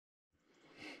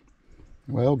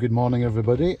Well, good morning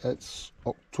everybody. It's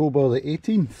October the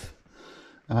 18th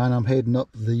and I'm heading up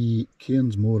the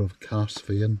Cairnsmore of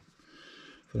Carsfairn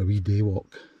for a wee day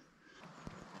walk.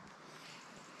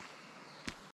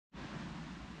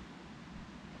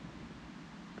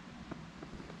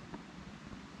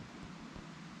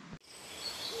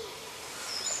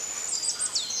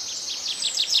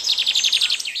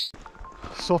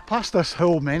 So I've passed this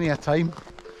hill many a time,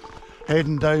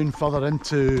 heading down further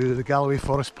into the Galloway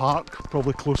Forest Park,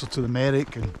 probably closer to the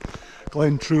Merrick and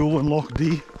Glen Trool and Loch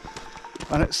Dee,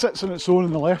 and it sits on its own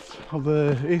on the left of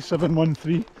the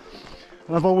A713,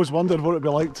 and I've always wondered what it'd be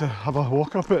like to have a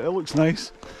walk up it. It looks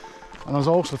nice, and I was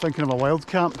also thinking of a wild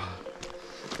camp,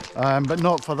 but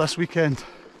not for this weekend.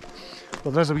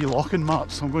 But there's a wee loch in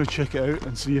March, so I'm going to check it out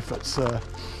and see if it's a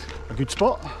good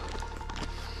spot.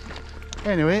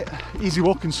 Anyway, easy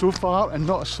walking so far and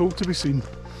not a soul to be seen.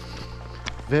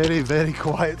 Very, very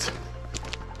quiet.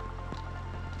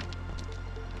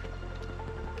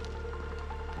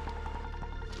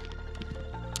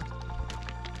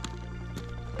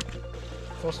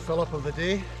 First fill up of the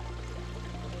day.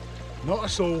 Not a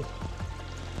soul.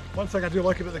 One thing I do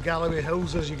like about the Galloway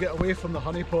Hills is you get away from the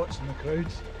honeypots and the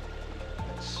crowds.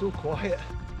 It's so quiet.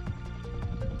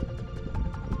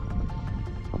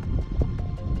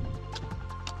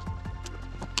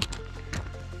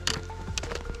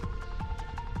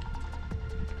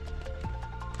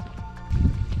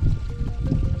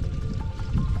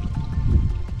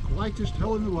 Quietest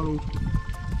hill in the world.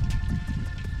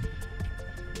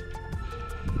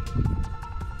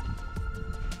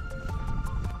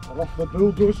 I'm off the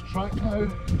bulldoze track now,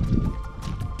 into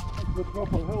the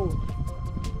proper hill.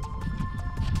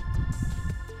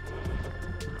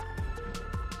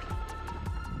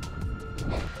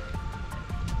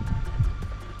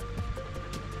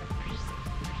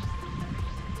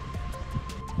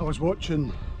 I was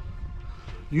watching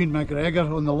Ewan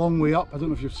McGregor on The Long Way Up. I don't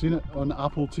know if you've seen it on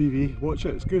Apple TV. Watch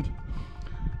it, it's good.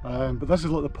 But this is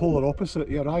like the polar opposite.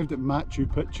 He arrived at Machu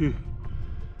Picchu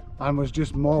and was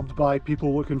just mobbed by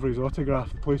people looking for his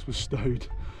autograph. The place was stowed.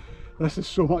 This is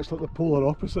so much like the polar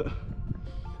opposite.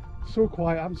 So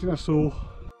quiet, I haven't seen a soul.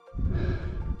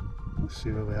 Let's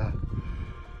see where we are.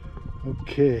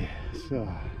 Okay, so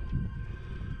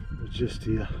we're just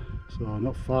here. So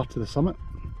not far to the summit.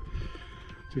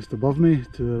 Just above me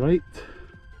to the right.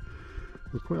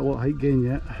 There's quite a lot of height gain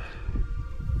yet.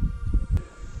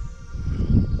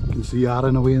 You can see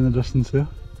Arran away in the distance there,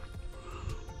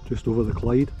 just over the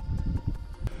Clyde.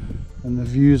 And the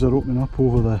views are opening up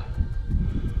over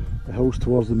the hills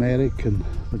towards the Merrick and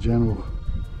the general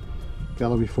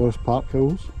Galloway Forest Park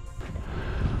hills.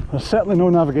 There's certainly no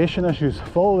navigation issues.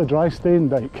 Follow the dry staying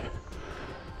dike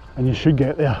and you should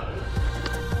get there.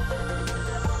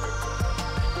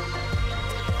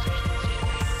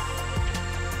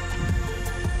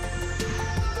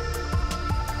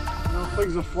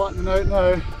 Things are flattening out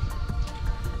now.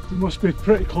 We must be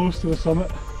pretty close to the summit.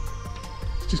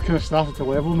 It's just kind of started to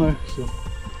level now, so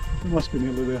we must be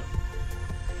nearly there.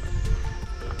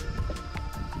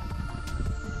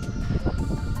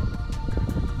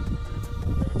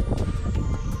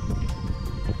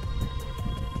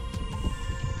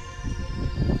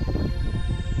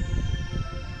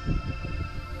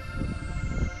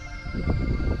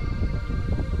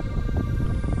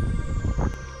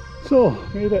 So,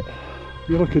 made it.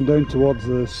 You're looking down towards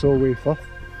the Solway Firth,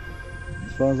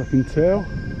 as far as I can tell.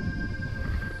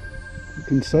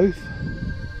 Looking south.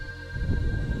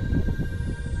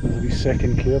 There's a wee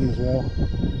second cairn as well.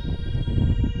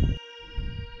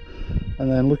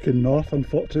 And then looking north,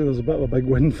 unfortunately there's a bit of a big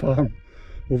wind farm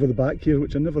over the back here,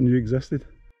 which I never knew existed.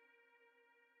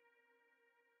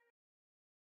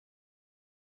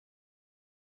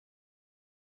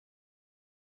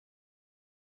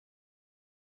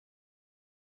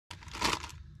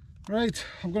 Right,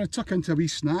 I'm going to tuck into a wee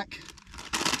snack.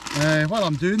 While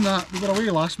I'm doing that, we were away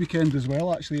last weekend as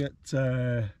well, actually, at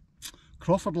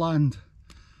Crawfordland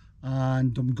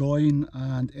and Dumgoyne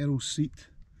and Errol Seat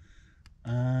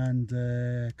and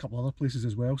a couple other places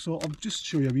as well. So I'll just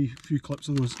show you a wee few clips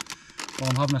of those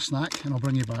while I'm having a snack and I'll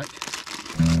bring you back.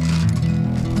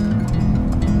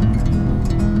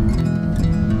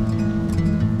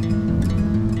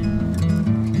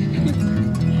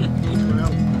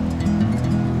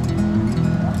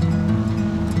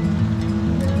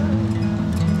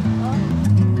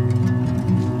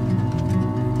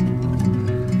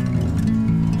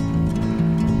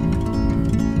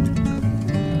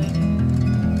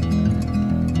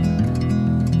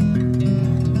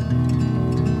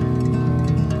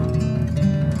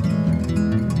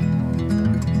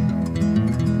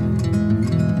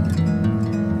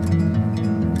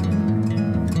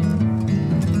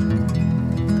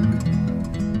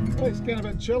 getting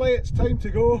a bit chilly, it's time to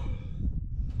go.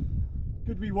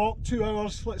 Good wee walk, 2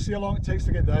 hours, let's see how long it takes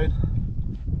to get down.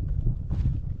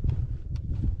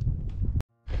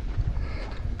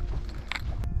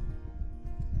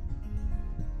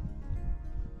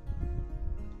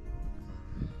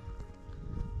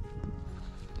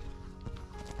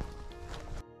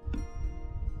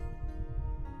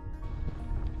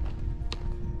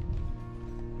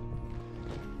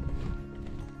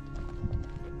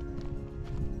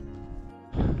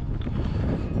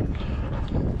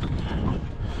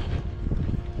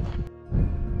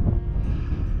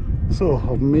 So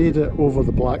I've made it over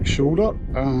the Black Shoulder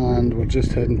and we're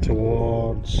just heading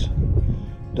towards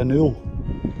Dunule,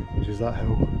 which is that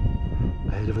hill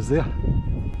ahead of us there.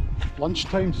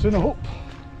 Lunchtime soon, I hope.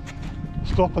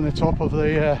 Stop on the top of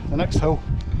the next hill,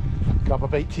 grab a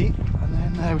bite to eat,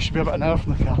 and then we should be about an hour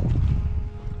from the car.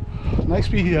 Nice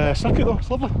wee circuit though,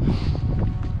 it's lovely.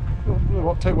 Really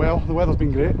worked out well, the weather's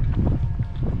been great.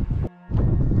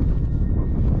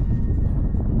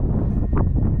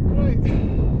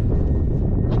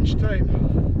 Lunchtime.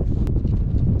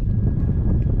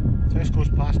 Tesco's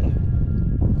pasta.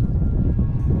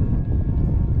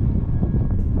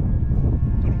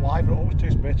 Don't know why, but it always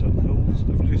tastes better in the hills.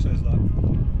 Everybody says that.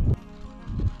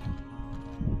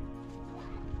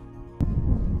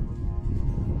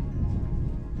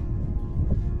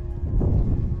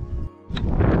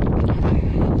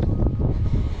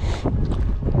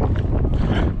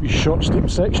 Wee short steep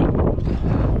section.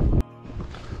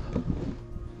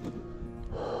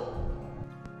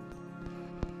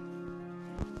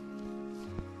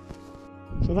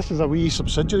 So this is a wee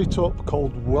subsidiary top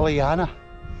called Williana.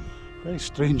 Very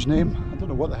strange name. I don't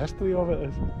know what the history of it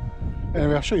is.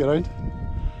 Anyway, I'll show you around.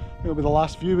 It'll be the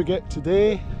last view we get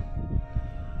today.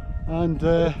 And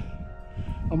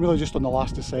I'm really just on the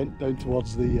last descent down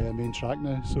towards the main track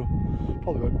now. So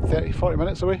probably about 30-40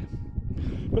 minutes away.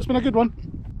 But it's been a good one.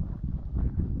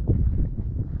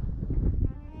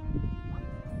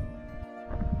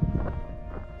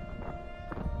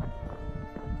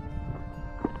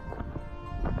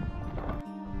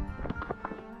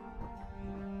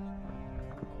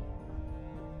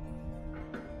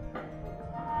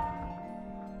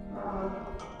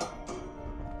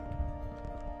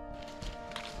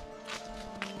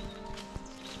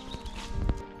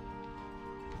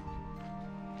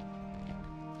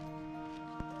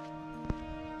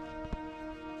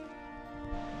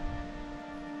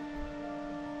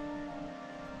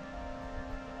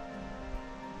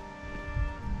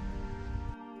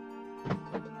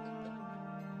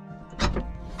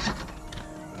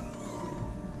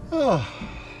 Oh,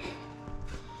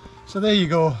 so there you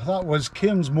go, that was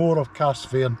Cairnsmore of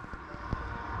Carsfairn.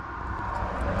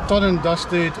 Done and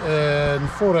dusted in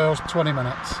 4 hours 20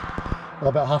 minutes, with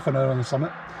about half an hour on the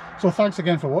summit. So thanks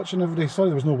again for watching everybody. Sorry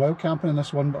there was no wild camping in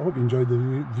this one, but I hope you enjoyed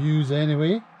the views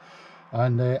anyway.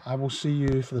 And I will see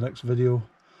you for the next video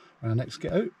when I next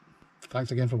get out.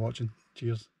 Thanks again for watching.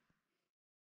 Cheers.